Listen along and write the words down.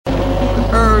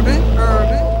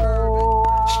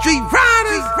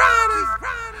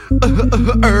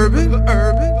Urban,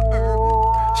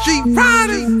 street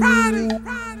riders, urban,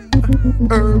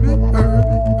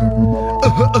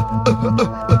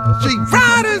 street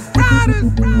riders,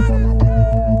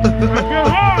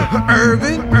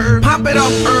 urban, pop it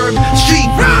up, urban,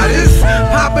 street riders,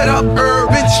 pop it up,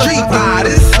 urban, street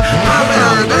riders, pop it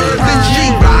up, urban.